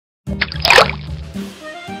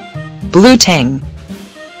Blue tang.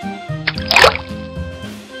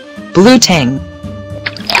 Blue tang.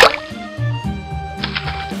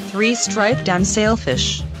 Three-striped dam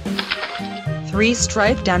sailfish.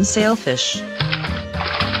 Three-striped dam sailfish.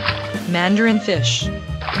 Mandarin fish.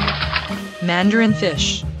 Mandarin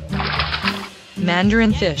fish.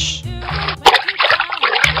 Mandarin fish.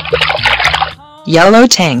 Yellow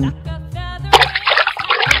tang.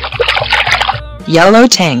 Yellow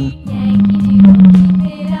tang.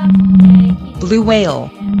 Blue whale.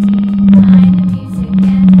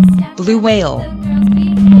 Blue whale.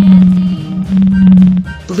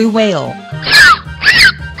 Blue whale.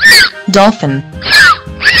 Dolphin.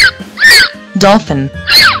 Dolphin.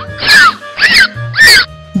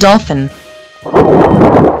 Dolphin.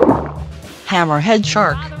 Hammerhead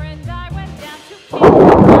shark.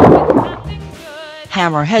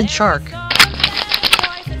 Hammerhead shark.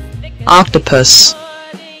 Octopus.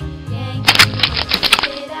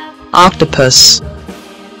 Octopus.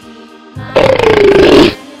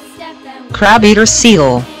 Crab-eater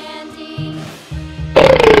seal.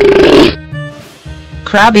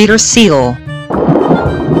 Crab-eater seal.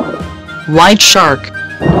 White shark.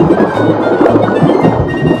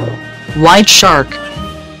 White shark.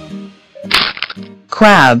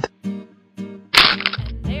 Crab.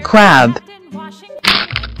 Crab.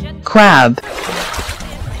 Crab.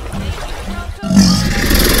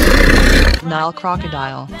 Nile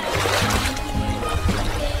crocodile.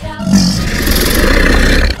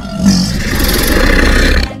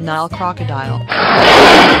 Nile crocodile.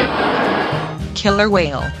 Killer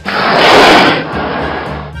whale.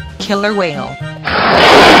 Killer whale.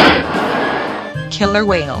 Killer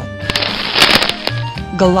whale.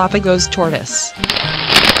 Galapagos tortoise.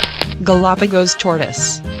 Galapagos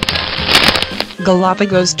tortoise.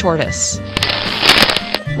 Galapagos tortoise.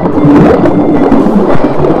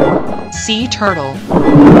 Sea turtle.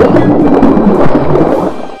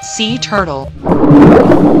 Sea turtle.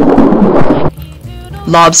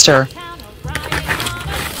 Lobster.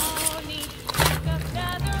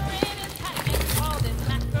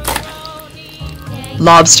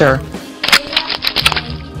 Lobster.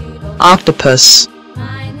 Octopus.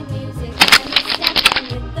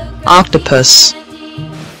 Octopus.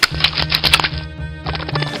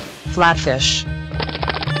 Flatfish.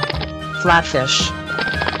 Flatfish.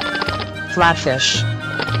 Flatfish.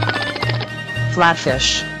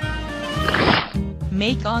 Flatfish.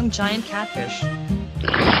 Mekong giant catfish.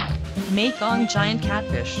 Mekong giant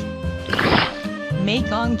catfish.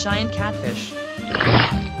 Mekong giant catfish.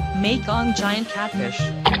 Mekong giant catfish.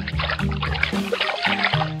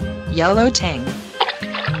 Yellow tang.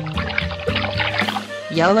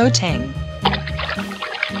 Yellow tang.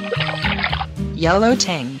 Yellow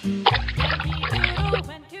tang.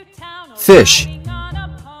 Fish.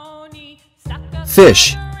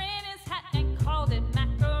 Fish.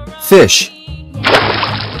 Fish.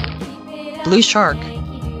 Blue shark.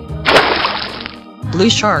 Blue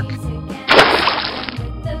shark.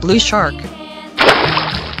 Blue shark.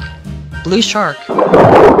 Blue shark.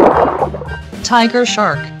 Tiger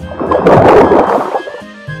shark.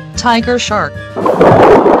 Tiger shark.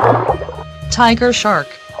 Tiger shark.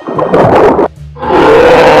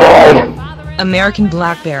 American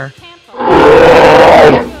black bear.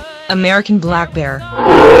 American black bear.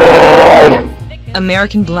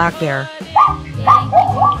 American black bear.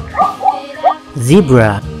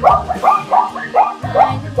 Zebra.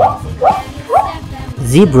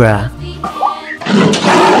 Zebra.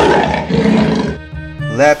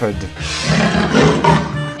 Leopard.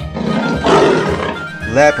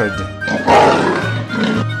 Leopard.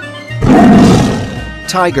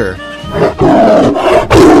 Tiger.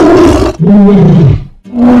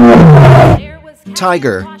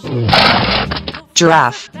 Tiger.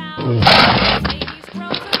 Giraffe.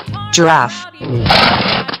 Giraffe.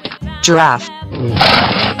 Giraffe.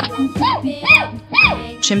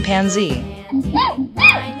 Chimpanzee.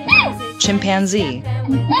 Chimpanzee.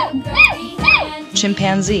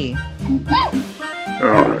 Chimpanzee.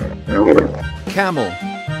 Camel.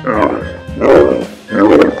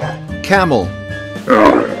 Camel.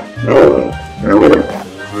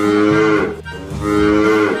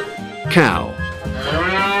 Cow.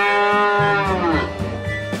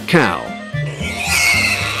 Cow.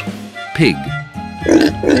 Pig.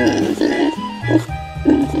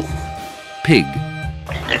 Pig.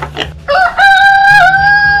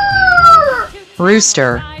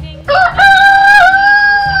 Rooster.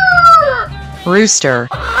 Rooster.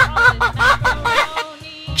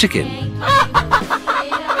 Chicken.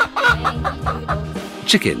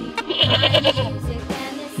 Chicken.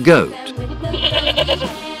 Goat.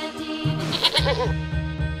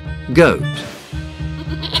 Goat.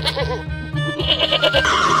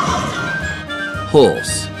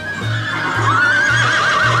 Horse.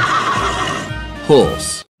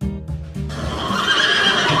 Horse.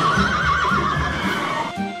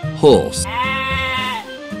 Horse.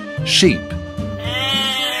 Sheep.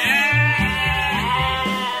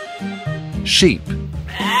 Sheep.